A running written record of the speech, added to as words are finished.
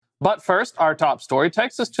But first, our top story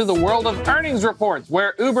takes us to the world of earnings reports,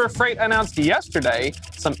 where Uber Freight announced yesterday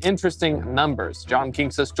some interesting numbers. John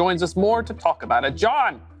Kingston joins us more to talk about it.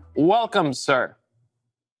 John, welcome, sir.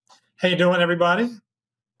 How you doing, everybody?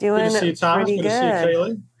 Doing good to see you, Thomas. Pretty good to see you,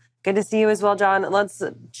 Kaylee. Good to see you as well, John. Let's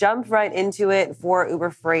jump right into it for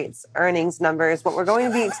Uber Freight's earnings numbers. What we're going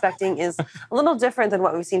to be expecting is a little different than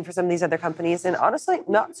what we've seen for some of these other companies, and honestly,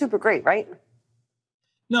 not super great, right?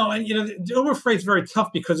 No, and Uber Freight's very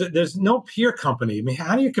tough because there's no peer company. I mean,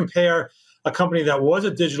 how do you compare a company that was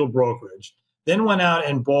a digital brokerage, then went out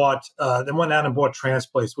and bought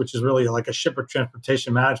Transplace, which is really like a shipper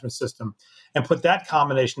transportation management system, and put that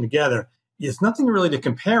combination together? There's nothing really to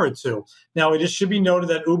compare it to. Now, it should be noted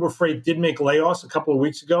that Uber Freight did make layoffs a couple of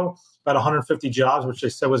weeks ago, about 150 jobs, which they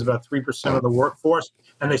said was about 3% of the workforce.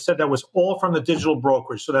 And they said that was all from the digital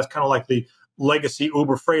brokerage. So that's kind of like the legacy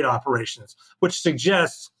Uber Freight operations, which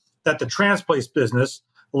suggests that the Transplace business,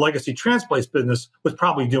 the legacy Transplace business, was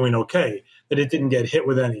probably doing okay, that it didn't get hit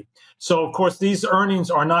with any. So, of course, these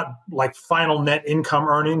earnings are not like final net income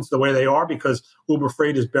earnings the way they are, because Uber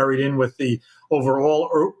Freight is buried in with the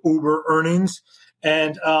overall Uber earnings.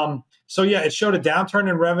 And it showed a downturn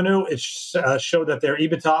in revenue. It showed that their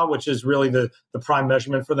EBITDA, which is really the prime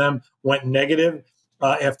measurement for them, went negative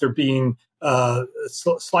after being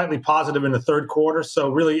slightly positive in the third quarter. So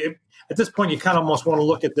really, at this point, you kind of almost want to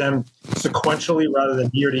look at them sequentially rather than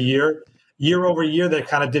year to year. Year over year, they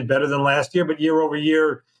kind of did better than last year, but year over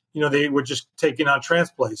year, they were just taking on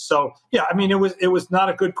Transplace. So yeah, I mean, it was not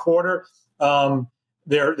a good quarter.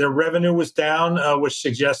 Their revenue was down, which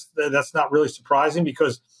suggests that's not really surprising,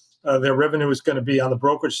 because their revenue is going to be on the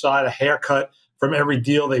brokerage side, a haircut from every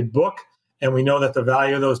deal they book. And we know that the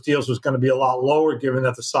value of those deals was going to be a lot lower, given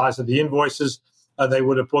that the size of the invoices they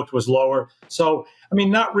would have booked was lower. So, I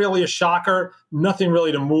mean, not really a shocker. Nothing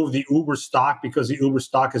really to move the Uber stock, because the Uber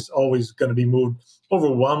stock is always going to be moved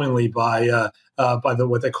overwhelmingly by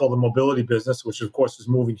what they call the mobility business, which of course is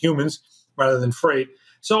moving humans rather than freight.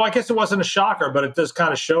 So I guess it wasn't a shocker, but it does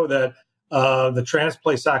kind of show that the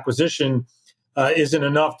Transplace acquisition isn't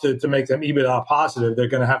enough to make them EBITDA positive. They're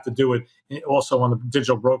going to have to do it also on the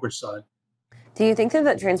digital brokerage side. Do you think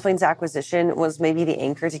that Transplace's acquisition was maybe the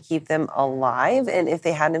anchor to keep them alive? And if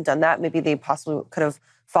they hadn't have done that, maybe they possibly could have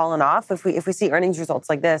fallen off? If we see earnings results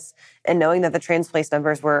like this, and knowing that the Transplace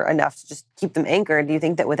numbers were enough to just keep them anchored, do you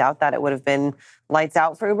think that without that it would have been lights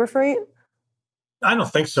out for Uber Freight? I don't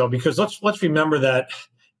think so, because let's remember that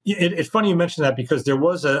it's funny you mentioned that, because there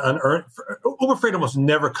was Uber Freight almost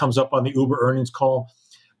never comes up on the Uber earnings call,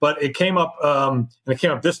 but it came up and it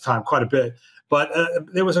came up this time quite a bit. But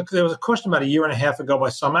there was a question about a year and a half ago by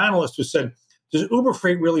some analyst who said, "Does Uber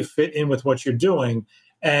Freight really fit in with what you're doing?"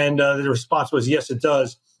 And the response was, "Yes, it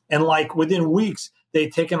does." And like within weeks,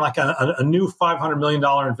 they'd taken like a new $500 million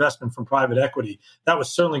investment from private equity. That was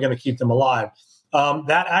certainly going to keep them alive.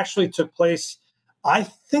 That actually took place. I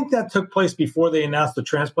think that took place before they announced the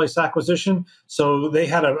Transplace acquisition. So they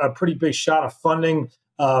had a pretty big shot of funding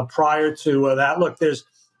prior to that. Look,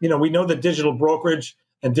 we know that digital brokerage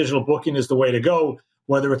and digital booking is the way to go,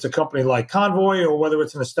 whether it's a company like Convoy or whether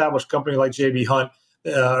it's an established company like J.B. Hunt,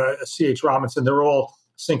 C.H. Robinson. They're all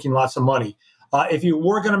sinking lots of money. If you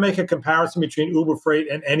were going to make a comparison between Uber Freight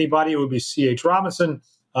and anybody, it would be C.H. Robinson,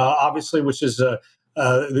 obviously, which is a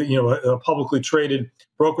publicly traded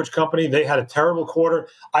brokerage company. They had a terrible quarter.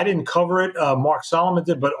 I didn't cover it. Mark Solomon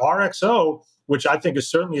did, but RXO, which I think is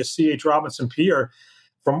certainly a C.H. Robinson peer,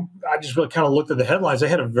 I just really kind of looked at the headlines. They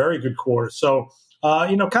had a very good quarter. So,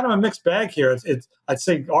 kind of a mixed bag here. I'd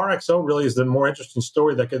say RXO really is the more interesting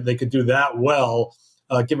story that they could do that well,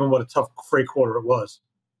 given what a tough freight quarter it was.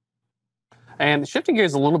 And shifting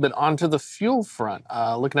gears a little bit onto the fuel front,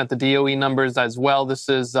 looking at the DOE numbers as well. This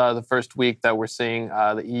is the first week that we're seeing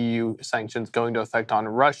the EU sanctions go into effect on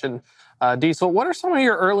Russian diesel. What are some of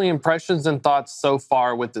your early impressions and thoughts so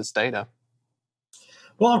far with this data?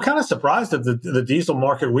 Well, I'm kind of surprised at the diesel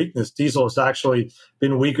market weakness. Diesel has actually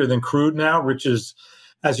been weaker than crude now, which is,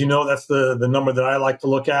 as you know, that's the number that I like to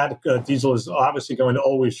look at. Diesel is obviously going to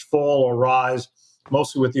always fall or rise,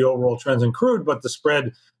 mostly with the overall trends in crude, but the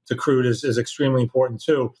spread to crude is extremely important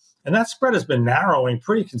too. And that spread has been narrowing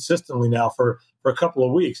pretty consistently now for a couple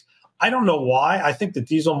of weeks. I don't know why. I think the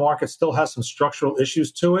diesel market still has some structural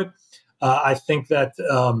issues to it. I think that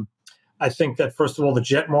first of all, the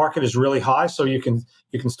jet market is really high, so you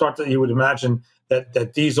would imagine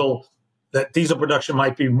that diesel production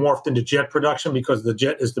might be morphed into jet production because the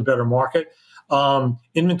jet is the better market.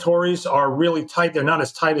 Inventories are really tight. They're not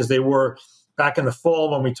as tight as they were back in the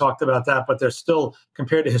fall when we talked about that, but they're still,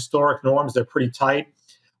 compared to historic norms, they're pretty tight.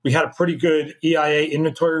 We had a pretty good EIA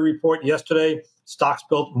inventory report yesterday. Stocks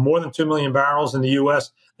built more than 2 million barrels in the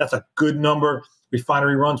U.S. That's a good number.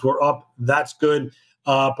 Refinery runs were up. That's good.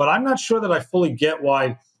 But I'm not sure that I fully get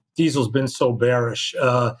why diesel's been so bearish.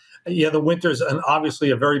 The winter's obviously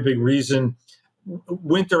a very big reason.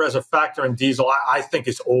 Winter as a factor in diesel, I think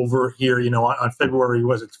is over here. On February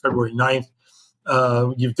 9th.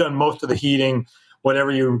 You've done most of the heating.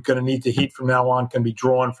 Whatever you're going to need to heat from now on can be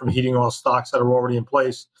drawn from heating oil stocks that are already in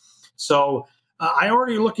place. So I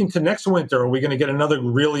already look into next winter. Are we going to get another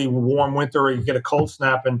really warm winter, or you get a cold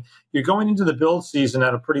snap? And you're going into the build season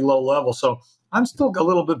at a pretty low level. So I'm still a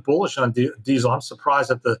little bit bullish on diesel. I'm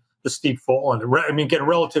surprised at the steep fall, getting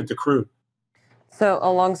relative to crude. So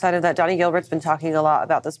alongside of that, Johnny Gilbert's been talking a lot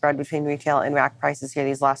about the spread between retail and rack prices here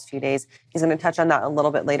these last few days. He's going to touch on that a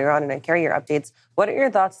little bit later on in our carrier updates. What are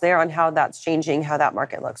your thoughts there on how that's changing, how that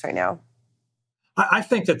market looks right now? I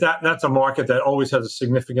think that's a market that always has a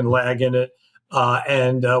significant lag in it.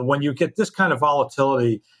 And when you get this kind of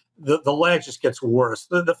volatility, the lag just gets worse.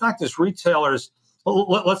 The fact is retailers,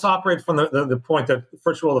 let's operate from the point that,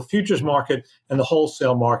 first of all, the futures market and the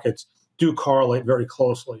wholesale markets do correlate very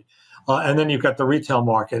closely. And then you've got the retail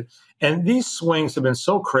market. And these swings have been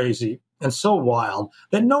so crazy and so wild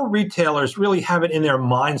that no retailers really have it in their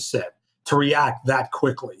mindset to react that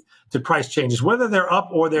quickly to price changes, whether they're up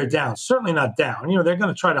or they're down. Certainly not down. They're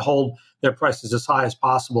going to try to hold their prices as high as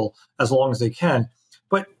possible as long as they can.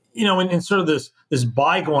 But, in sort of this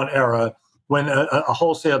bygone era, when a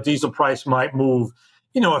wholesale diesel price might move,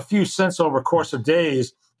 a few cents over a course of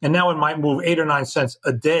days, and now it might move 8 or 9 cents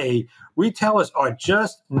a day, retailers are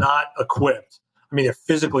just not equipped. They're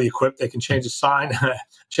physically equipped. They can change the sign,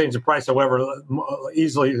 change the price however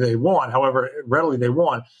easily they want, however readily they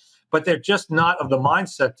want. But they're just not of the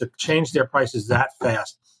mindset to change their prices that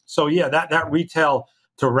fast. So, that retail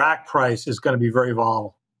to rack price is going to be very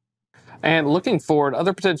volatile. And looking forward,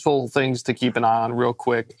 other potential things to keep an eye on real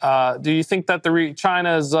quick. Do you think that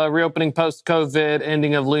China's reopening post-COVID,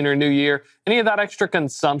 ending of Lunar New Year, any of that extra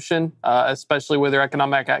consumption, especially with their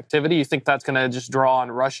economic activity, you think that's going to just draw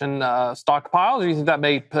on Russian stockpiles, or do you think that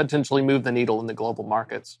may potentially move the needle in the global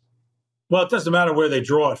markets? Well, it doesn't matter where they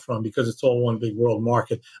draw it from because it's all one big world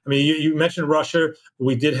market. You mentioned Russia.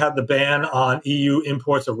 We did have the ban on EU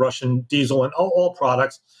imports of Russian diesel and all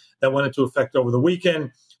products that went into effect over the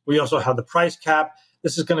weekend. We also have the price cap.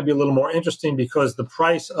 This is going to be a little more interesting because the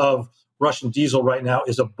price of Russian diesel right now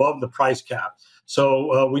is above the price cap.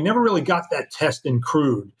 So we never really got that test in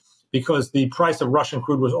crude because the price of Russian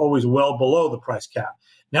crude was always well below the price cap.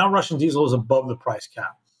 Now Russian diesel is above the price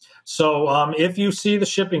cap. So if you see the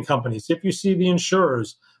shipping companies, if you see the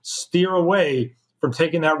insurers steer away from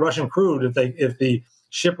taking that Russian crude, if the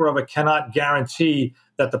shipper of it cannot guarantee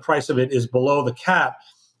that the price of it is below the cap,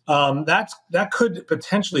 that could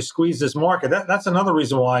potentially squeeze this market. That's another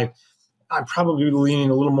reason why I'm probably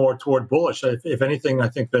leaning a little more toward bullish. If anything, I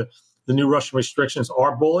think that the new Russian restrictions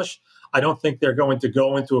are bullish. I don't think they're going to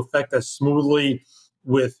go into effect as smoothly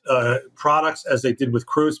with products as they did with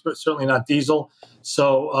crude, but certainly not diesel.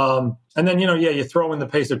 So, and then, you throw in the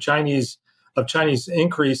pace of Chinese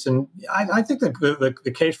increase. And I think that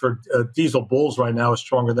the case for diesel bulls right now is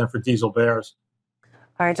stronger than for diesel bears.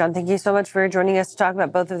 All right, John, thank you so much for joining us to talk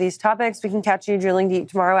about both of these topics. We can catch you drilling deep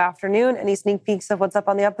tomorrow afternoon. Any sneak peeks of what's up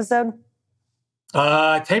on the episode?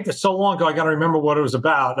 I taped it so long ago, I got to remember what it was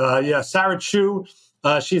about. Sarah Chu,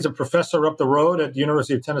 she's a professor up the road at the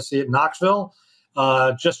University of Tennessee at Knoxville.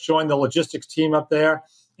 Just joined the logistics team up there.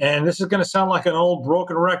 And this is going to sound like an old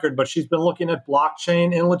broken record, but she's been looking at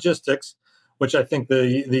blockchain in logistics, which I think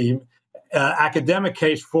the academic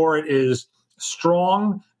case for it is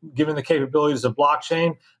strong, given the capabilities of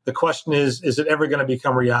blockchain. The question is it ever going to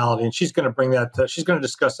become reality? And she's going to bring that, she's going to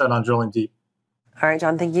discuss that on Drilling Deep. All right,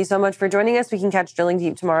 John, thank you so much for joining us. We can catch Drilling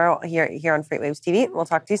Deep tomorrow here on FreightWaves TV. We'll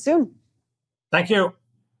talk to you soon. Thank you.